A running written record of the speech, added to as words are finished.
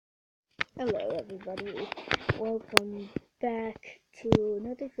Hello everybody, welcome back to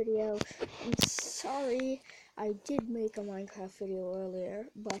another video. I'm sorry I did make a Minecraft video earlier,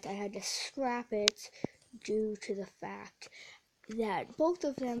 but I had to scrap it due to the fact that both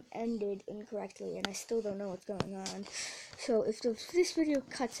of them ended incorrectly and I still don't know what's going on. So if this video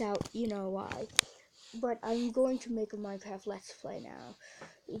cuts out, you know why. But I'm going to make a Minecraft Let's Play now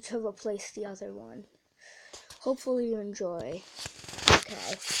to replace the other one. Hopefully you enjoy.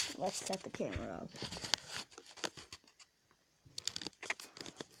 Okay, let's set the camera up.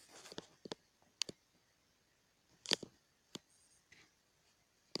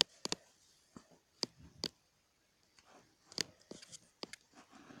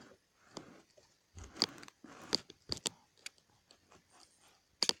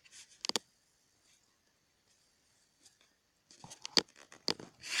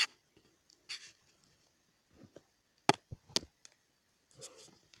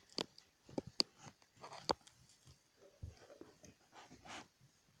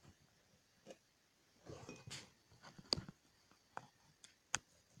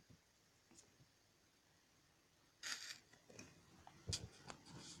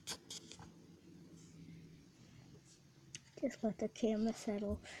 Just let the camera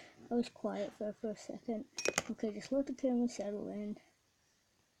settle. I was quiet for a second. Okay, just let the camera settle in.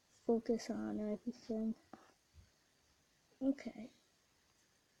 Focus on everything. Okay.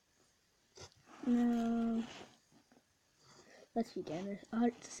 Now, let's begin. This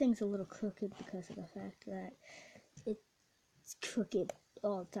thing's a little crooked because of the fact that it's crooked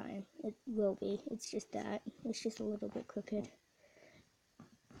all the time. It will be. It's just that. It's just a little bit crooked.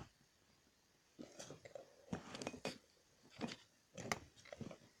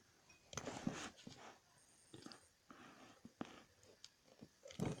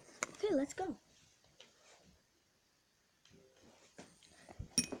 Okay, let's go.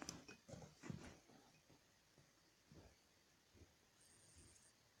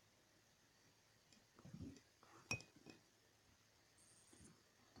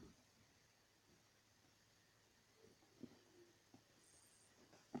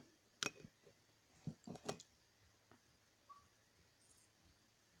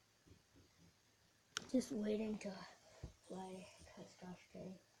 Just waiting to play, cause gosh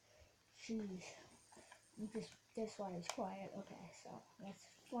dang, jeez, this why it's quiet. Okay, so let's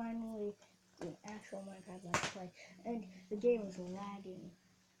finally do an actual Minecraft Let's Play, and the game was lagging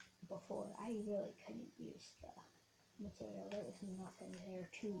before. I really couldn't use the material. There was nothing there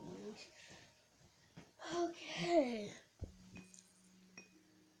to use. Okay.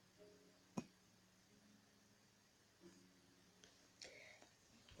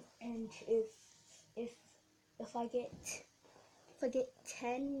 And if I get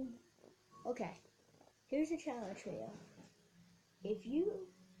 10, okay. Here's a challenge for you. If you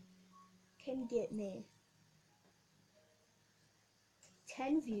can get me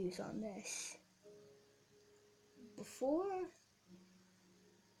 10 views on this before,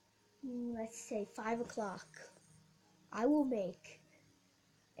 let's say 5 o'clock, I will make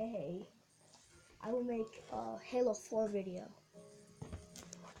a Halo 4 video,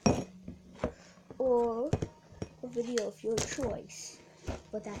 or a video of your choice,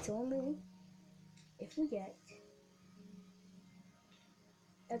 but that's only if we get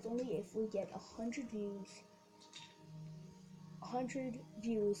 100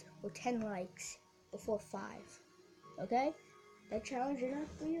 views or 10 likes before 5. Okay? That challenge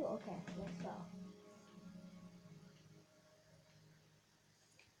enough for you? Okay, let's go.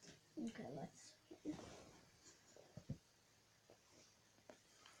 Okay, let's.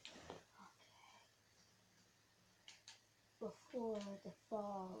 Before the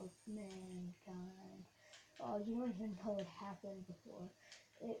fall of mankind. Oh, you don't even know what happened before.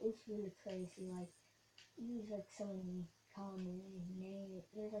 It's really crazy. Like, there's like someone calling me name.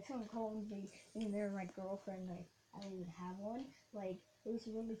 There's like someone calling me, and they're my girlfriend. Like, I don't even have one. Like, it was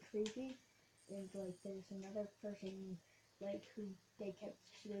really creepy. And like, there's another person, like, who they kept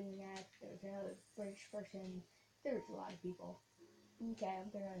shooting at. There's another British person. There's a lot of people. Okay,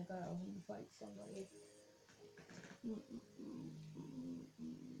 I'm gonna go and fight somebody.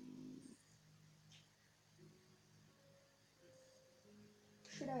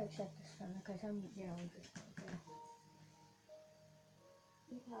 Should I accept this one? Because I'm, just okay.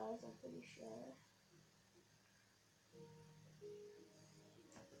 Because I'm pretty sure.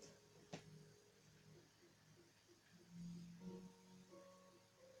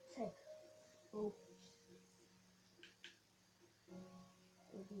 Sick. Oops.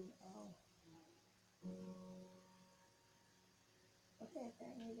 Oh. Okay,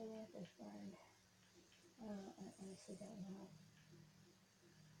 apparently they want this friend. I honestly don't know.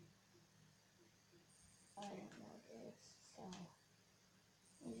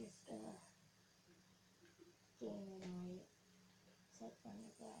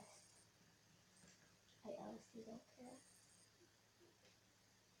 really don't care.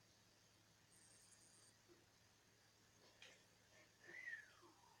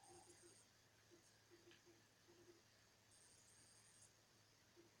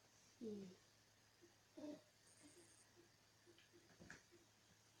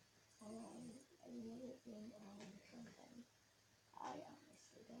 I need it being on or something. I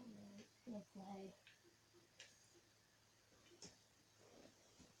honestly don't know. It's gonna play.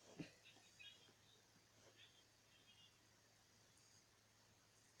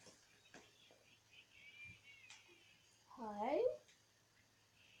 Hi.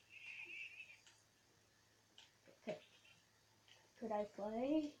 Could I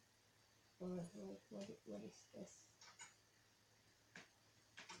play? Or like what is this?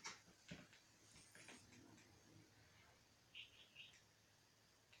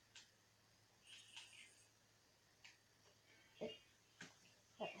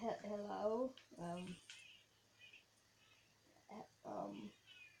 Hello? Um,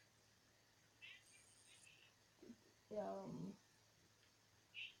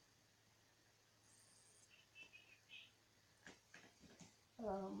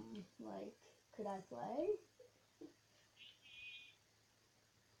 um, like, could I play?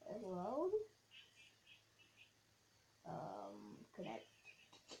 Hello?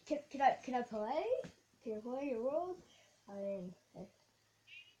 Can I play? Can you play your world? I mean,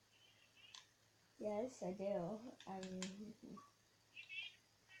 yes, I do.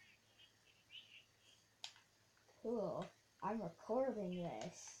 Cool. I'm recording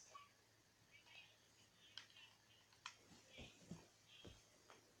this.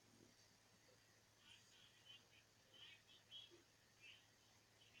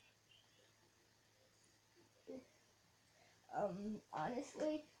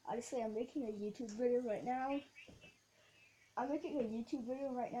 Honestly, I'm making a YouTube video right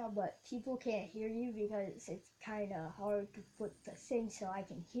now. But people can't hear you because it's kind of hard to put the thing so I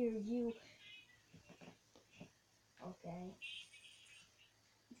can hear you. Okay.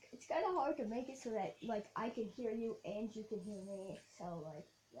 It's kind of hard to make it so that like I can hear you and you can hear me. So like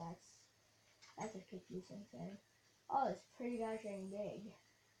that's a confusing thing. Oh, it's pretty goddamn big.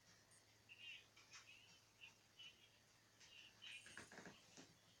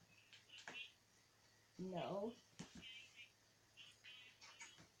 No.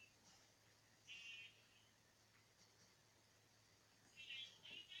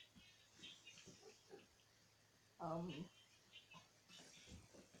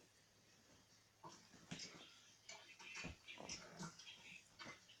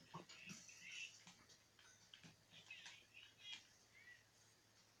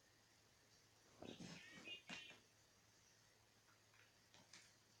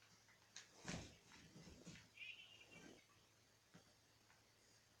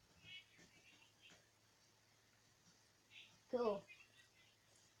 Cool.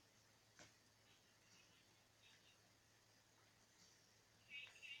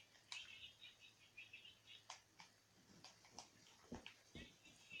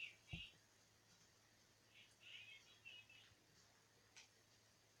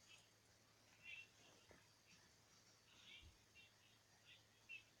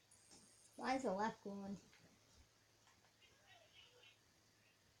 Mine's the left one.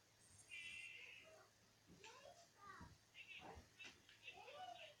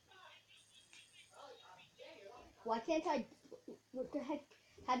 Why can't I? What the heck?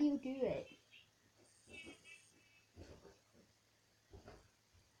 How do you do it?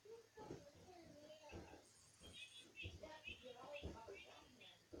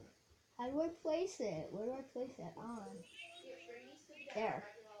 How do I place it? Where do I place it? On. There.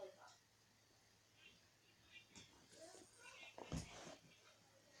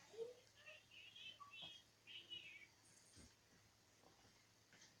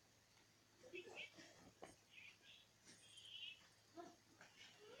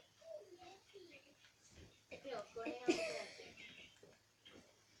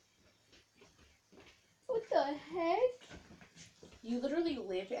 What the heck? You literally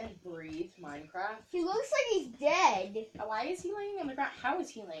live and breathe Minecraft. He looks like he's dead. Why is he laying on the ground? How is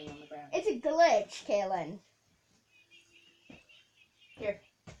he laying on the ground? It's a glitch, Kaylin. Here.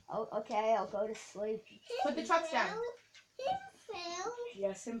 Oh, okay, I'll go to sleep. Put the trucks down. Him fell.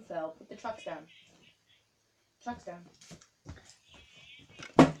 Yes, him fell. Put the trucks down. Trucks down.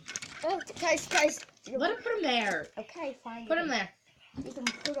 Oh, guys. Let him put him there. Okay, fine. Put him there. You can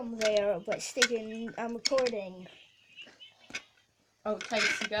put him there, but I'm recording. Oh,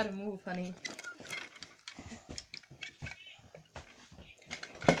 Tice, you gotta move, honey.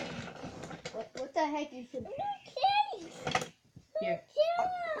 What the heck is it? Okay. Here.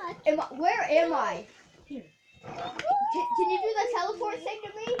 Where am I? Here. Can you do the teleport thing to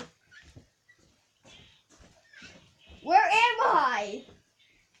me? Where am I?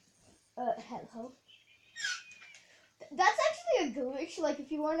 Hello? That's actually a glitch, like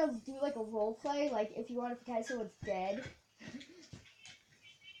if you want to do like a role play, like if you want to pretend someone's dead.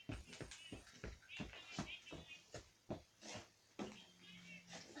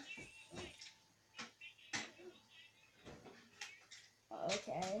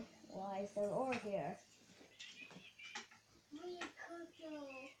 Okay, why is there ore here?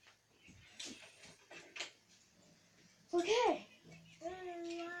 Okay.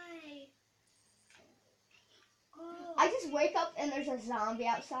 I just wake up and there's a zombie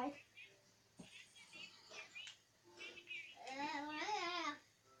outside.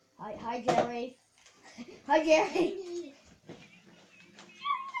 Hi Jerry. Hi Jerry.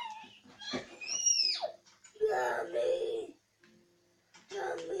 Yummy!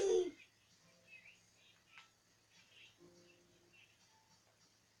 Yummy!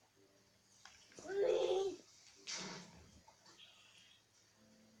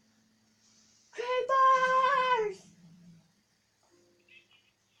 Creepers!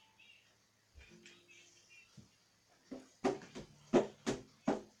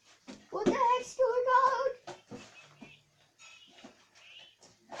 What the heck's going on?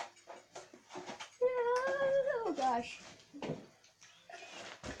 Oh gosh.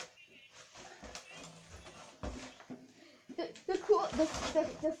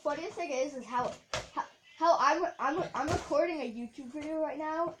 The funniest thing is how I'm recording a YouTube video right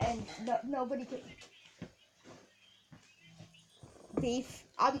now and nobody can beef.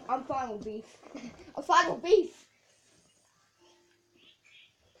 I'm fine with beef. I'm fine with beef.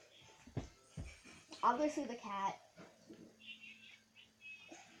 Obviously the cat.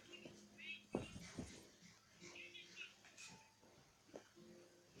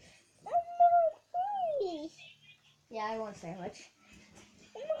 Yeah, I want a sandwich.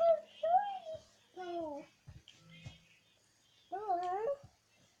 No.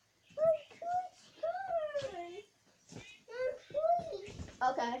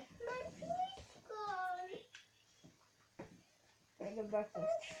 Okay. Gonna get breakfast.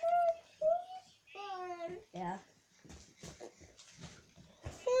 Yeah.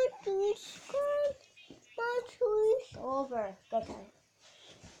 Over. Okay.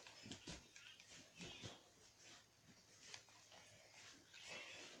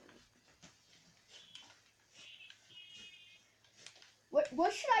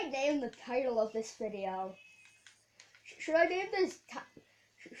 What should I name the title of this video? Should I name this?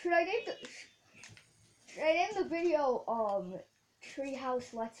 Should I name the? Should I name the video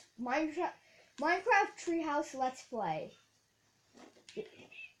Treehouse Let's Minecraft Treehouse Let's Play?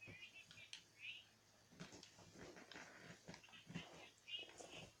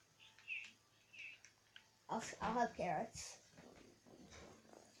 I'll have carrots.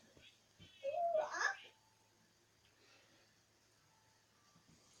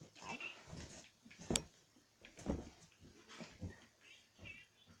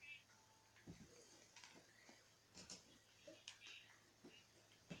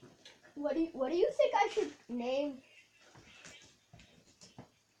 What do you think I should name?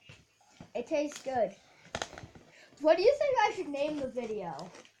 It tastes good. What do you think I should name the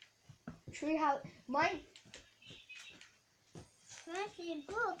video? Treehouse Minecraft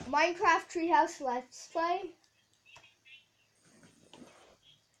Treehouse Let's Play.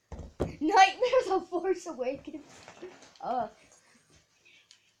 Nightmares of Force Awakens. I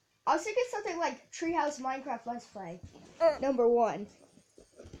was thinking something like Treehouse Minecraft Let's Play. Number 1.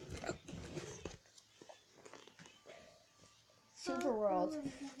 Super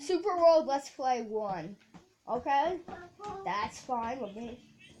World Let's Play 1. Okay? That's fine with me.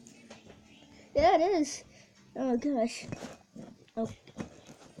 Yeah, it is. Oh gosh. Oh.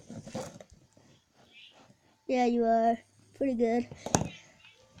 Yeah, you are. Pretty good.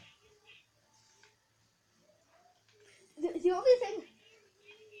 The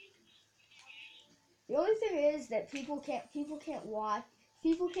only thing is that people can't watch,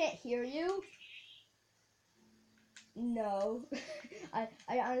 people can't hear you. No. I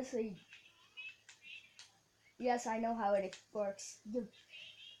honestly, yes, I know how it works.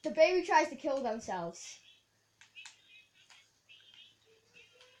 The baby tries to kill themselves.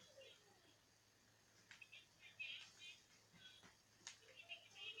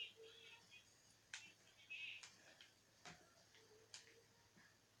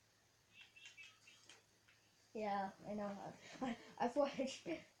 Yeah, I know how. I thought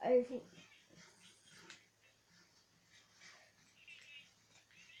I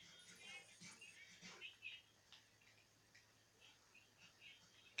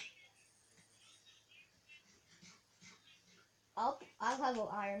I'll have an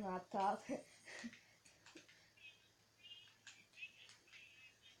iron laptop.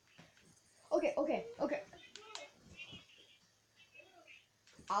 Okay.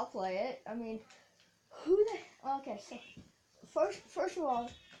 I'll play it. I mean, who the? Okay, so first of all,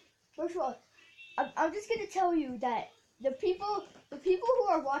 I'm just gonna tell you that the people who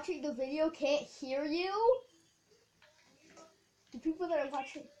are watching the video can't hear you. The people that are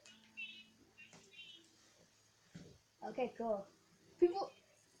watching. Okay, cool. People.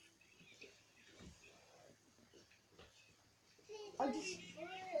 I'm just.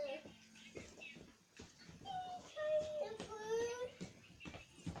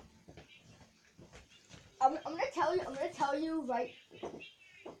 I'm gonna tell you. I'm gonna tell you right.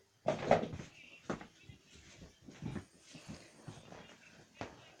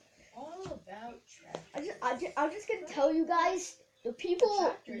 All about tractors. I'm just gonna tell you guys. The people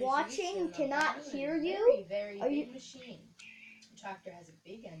Tractor is used watching on the cannot farm hear and you. Very Are big you- machine. The tractor has a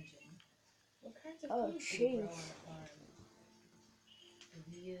big engine. What kinds of Oh, food do you grow on jeez. the farm? The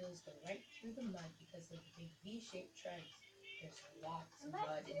wheels go right through the mud because of the big V-shaped treads. There's lots of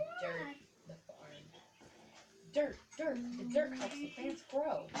mud and dirt in the farm. Dirt. The dirt helps the plants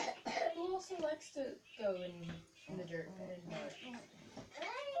grow. Who also likes to go in the dirt and mud?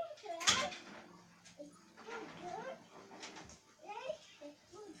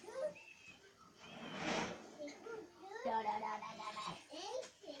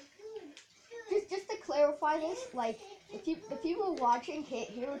 Just to clarify this, like the people watching can't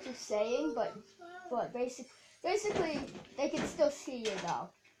hear what you're saying, but basically they can still see you though.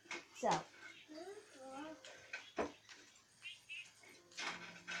 So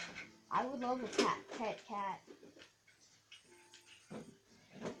I would love a pet cat.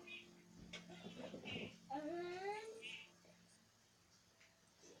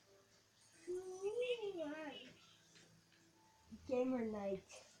 Gamer night.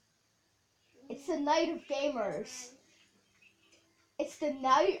 It's the night of gamers. It's the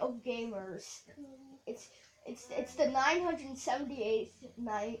night of gamers. It's the 978th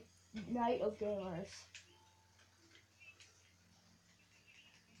night of gamers.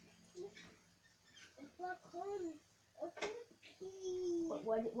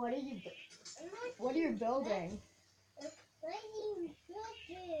 What are you building?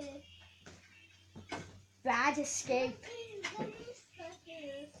 Bad escape.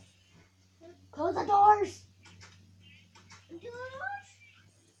 Close the doors.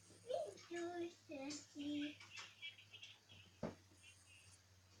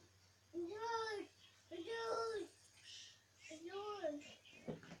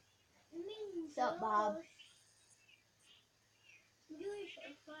 What's up, Bob?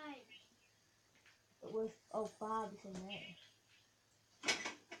 Bob's in there.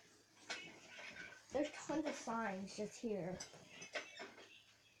 There's tons of signs just here.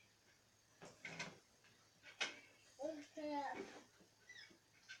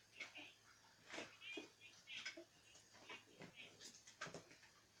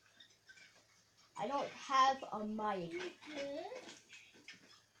 I don't have a mic.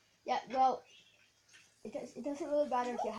 Yeah, well, it doesn't really matter if you